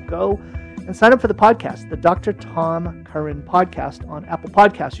you to go and sign up for the podcast, the Dr. Tom Curran podcast on Apple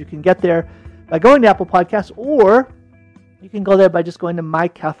Podcasts. You can get there by going to Apple Podcasts, or you can go there by just going to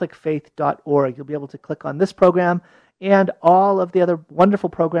mycatholicfaith.org. You'll be able to click on this program and all of the other wonderful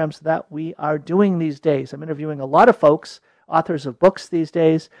programs that we are doing these days. I'm interviewing a lot of folks, authors of books these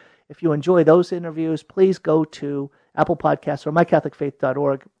days. If you enjoy those interviews, please go to Apple Podcasts or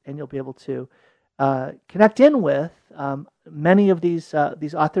mycatholicfaith.org, and you'll be able to connect in with many of these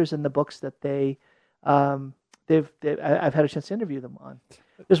authors and the books that I've had a chance to interview them on.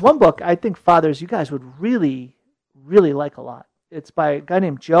 There's one book I think, fathers, you guys would really, really like a lot. It's by a guy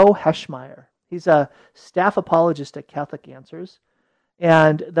named Joe Heschmeyer. He's a staff apologist at Catholic Answers.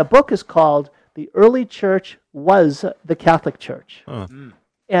 And the book is called The Early Church Was the Catholic Church. Huh.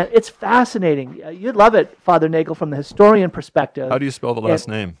 And it's fascinating. You'd love it, Father Nagel, from the historian perspective. How do you spell the last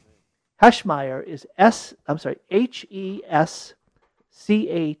name? Heschmeyer is Heschmeyer.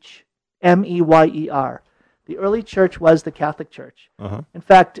 The early church was the Catholic Church. Uh-huh. In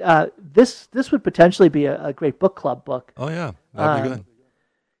fact, this would potentially be a great book club book. Oh, yeah. That'd be good.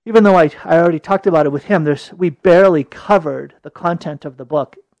 Even though I already talked about it with him, we barely covered the content of the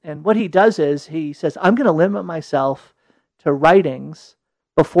book. And what he does is he says, I'm going to limit myself to writings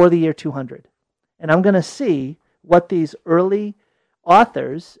before the year 200. And I'm going to see what these early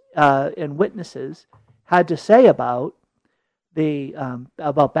authors and witnesses had to say about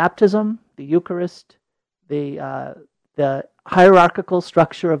baptism, the Eucharist, the hierarchical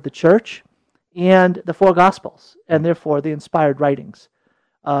structure of the church, and the four Gospels, and therefore the inspired writings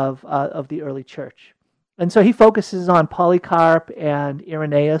of the early church. And so he focuses on Polycarp and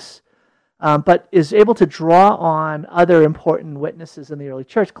Irenaeus, but is able to draw on other important witnesses in the early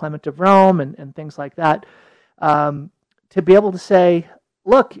church, Clement of Rome and things like that, to be able to say,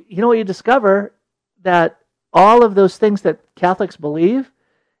 look, you know what you discover? That all of those things that Catholics believe,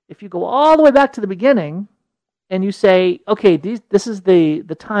 if you go all the way back to the beginning and you say, okay, this is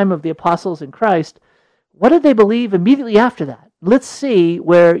the time of the apostles in Christ, what did they believe immediately after that? Let's see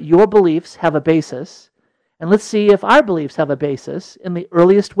where your beliefs have a basis, and let's see if our beliefs have a basis in the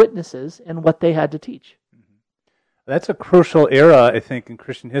earliest witnesses and what they had to teach. That's a crucial era, I think, in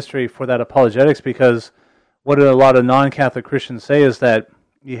Christian history for that apologetics, because what a lot of non-Catholic Christians say is that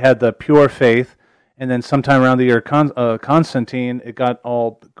you had the pure faith, and then sometime around the year Constantine, it got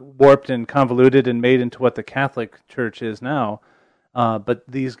all warped and convoluted and made into what the Catholic Church is now. But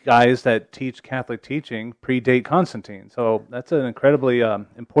these guys that teach Catholic teaching predate Constantine. So that's an incredibly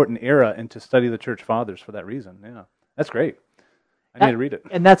important era, and to study the Church Fathers for that reason. Yeah, that's great. I need to read it.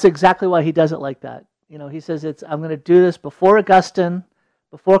 And that's exactly why he does it like that. You know, he says, I'm going to do this before Augustine,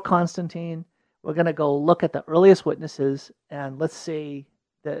 before Constantine. We're going to go look at the earliest witnesses, and let's see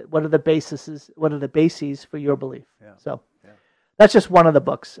what are the bases for your belief. Yeah. So that's just one of the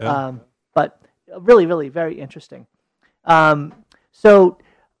books, but really, really very interesting. So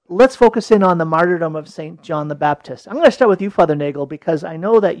let's focus in on the martyrdom of St. John the Baptist. I'm going to start with you, Father Nagel, because I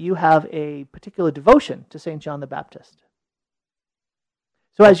know that you have a particular devotion to St. John the Baptist.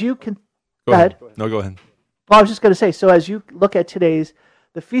 So as you can... Go ahead. No, go ahead. Well, I was just going to say, so as you look at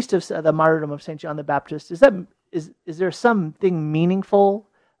the feast of the martyrdom of St. John the Baptist, is there something meaningful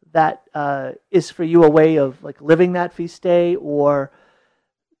that is for you a way of like living that feast day, or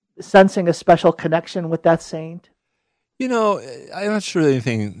sensing a special connection with that saint? You know, I'm not sure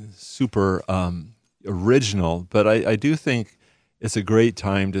anything super original, but I do think it's a great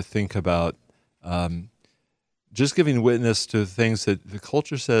time to think about just giving witness to things that the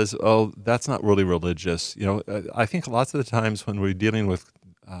culture says, oh, that's not really religious. You know, I think lots of the times when we're dealing with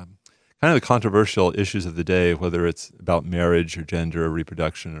kind of the controversial issues of the day, whether it's about marriage or gender or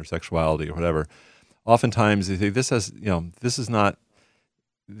reproduction or sexuality or whatever, oftentimes they think this has nothing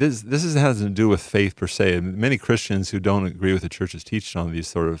to do with faith per se. And many Christians who don't agree with the church's teaching on these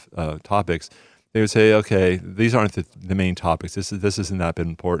sort of topics, they would say, okay, these aren't the main topics. This isn't that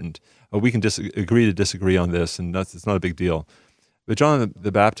important. We can agree to disagree on this, and it's not a big deal. But John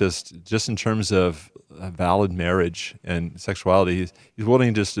the Baptist, just in terms of valid marriage and sexuality, he's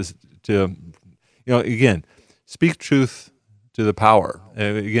willing just to again, speak truth to the power.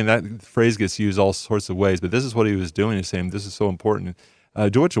 Again, that phrase gets used all sorts of ways, but this is what he was doing. He's saying, this is so important.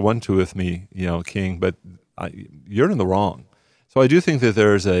 Do what you want to with me, King, but you're in the wrong. So I do think that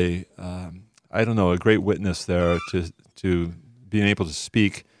there's a great witness there to being able to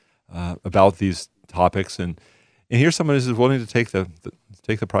speak about these topics, and here's someone who's willing to take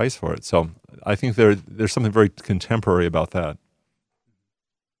the price for it. So I think there's something very contemporary about that.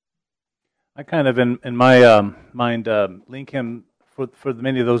 I kind of, in my mind, link him for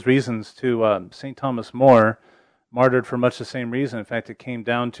many of those reasons to St. Thomas More, martyred for much the same reason. In fact, it came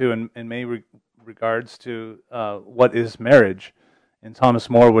down to, in many regards, to what is marriage. And Thomas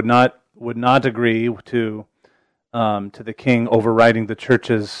More would not agree to the king overriding the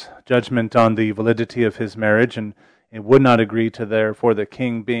church's judgment on the validity of his marriage, and and would not agree to therefore the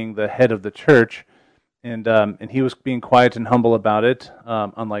king being the head of the church. And he was being quiet and humble about it,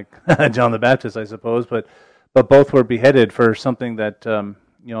 unlike John the Baptist, I suppose. But both were beheaded for something that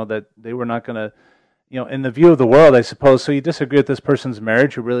that they were not going to, in the view of the world, I suppose. So you disagree with this person's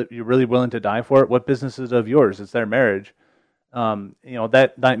marriage? You're really willing to die for it? What business is it of yours? It's their marriage.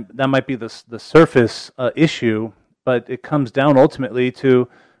 That might be the surface issue, but it comes down ultimately to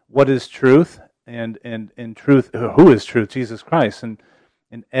what is truth, and truth, who is truth? Jesus Christ.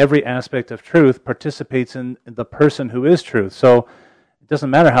 And every aspect of truth participates in the person who is truth. So it doesn't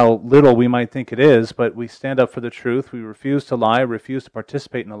matter how little we might think it is, but we stand up for the truth. We refuse to lie, refuse to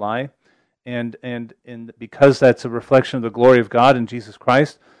participate in a lie. And because that's a reflection of the glory of God in Jesus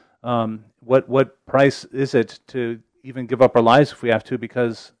Christ, what price is it to even give up our lives if we have to,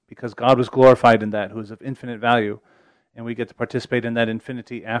 because God was glorified in that, who is of infinite value, and we get to participate in that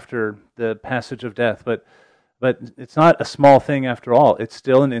infinity after the passage of death. But it's not a small thing after all. It's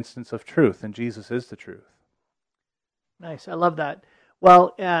still an instance of truth, and Jesus is the truth. Nice. I love that.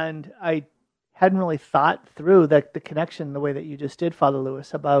 Well, and I hadn't really thought through the connection the way that you just did, Father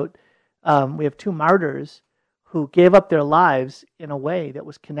Lewis, about we have two martyrs who gave up their lives in a way that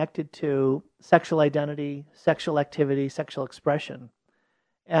was connected to sexual identity, sexual activity, sexual expression.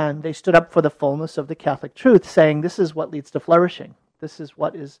 And they stood up for the fullness of the Catholic truth, saying this is what leads to flourishing. This is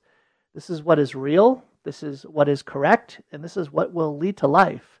what is real. This is what is correct, and this is what will lead to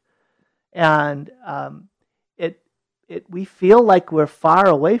life. And we feel like we're far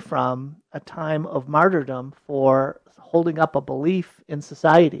away from a time of martyrdom for holding up a belief in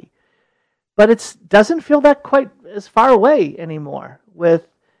society. But it doesn't feel that quite as far away anymore with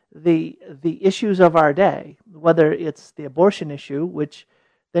the issues of our day, whether it's the abortion issue, which,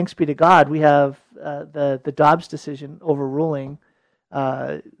 thanks be to God, we have the Dobbs decision overruling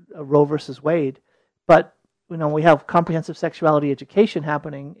Roe versus Wade. But we have comprehensive sexuality education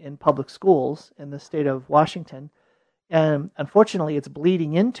happening in public schools in the state of Washington, and unfortunately, it's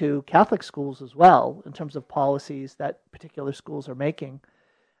bleeding into Catholic schools as well in terms of policies that particular schools are making.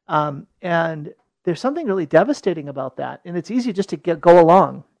 And there's something really devastating about that, and it's easy just to go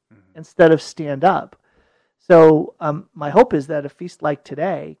along instead of stand up. So my hope is that a feast like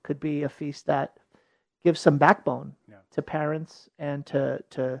today could be a feast that gives some backbone to parents and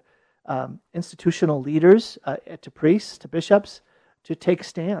to institutional leaders, to priests, to bishops, to take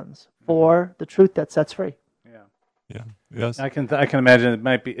stands for the truth that sets free. Yeah. Yes. I can imagine it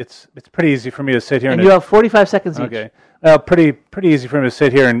might be. It's pretty easy for me to sit here and you have 45 seconds each. Okay. Pretty easy for me to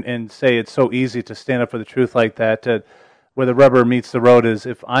sit here and say it's so easy to stand up for the truth like that. Where the rubber meets the road is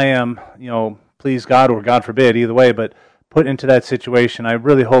if I am, please God or God forbid, either way, but put into that situation, I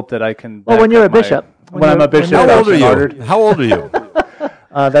really hope that I can. Well, when you're a bishop. When I'm a bishop. How old are you? How old are you?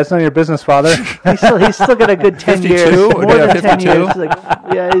 That's none of your business, Father. he's still got a good 10 years. More than 10 years.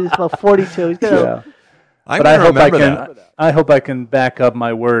 He's about 42. He's got But I hope I can back up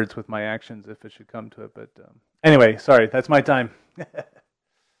my words with my actions if it should come to it. But anyway, sorry, that's my time.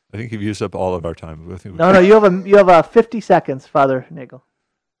 I think you've used up all of our time. No, you have 50 seconds, Father Nagel.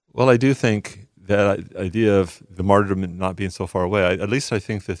 Well, I do think that idea of the martyrdom not being so far away. At least I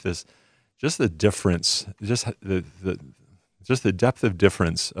think that just the difference, just the depth of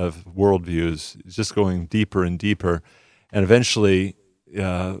difference of worldviews, is just going deeper and deeper, and eventually,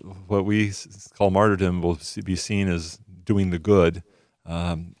 what we call martyrdom will be seen as doing the good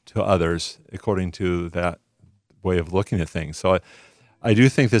to others according to that way of looking at things. So I do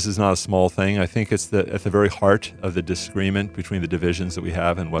think this is not a small thing. I think it's at the very heart of the disagreement between the divisions that we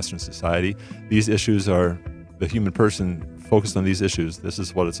have in Western society. These issues are the human person focused on these issues. This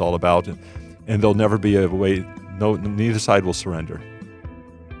is what it's all about, and there'll never be a way. Neither side will surrender.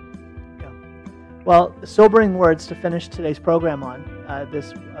 Well, sobering words to finish today's program on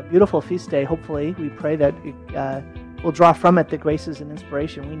this beautiful feast day. Hopefully, we pray that we'll draw from it the graces and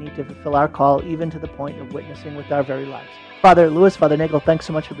inspiration we need to fulfill our call, even to the point of witnessing with our very lives. Father Lewis, Father Nagel, thanks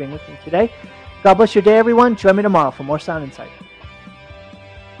so much for being with me today. God bless your day, everyone. Join me tomorrow for more Sound Insight.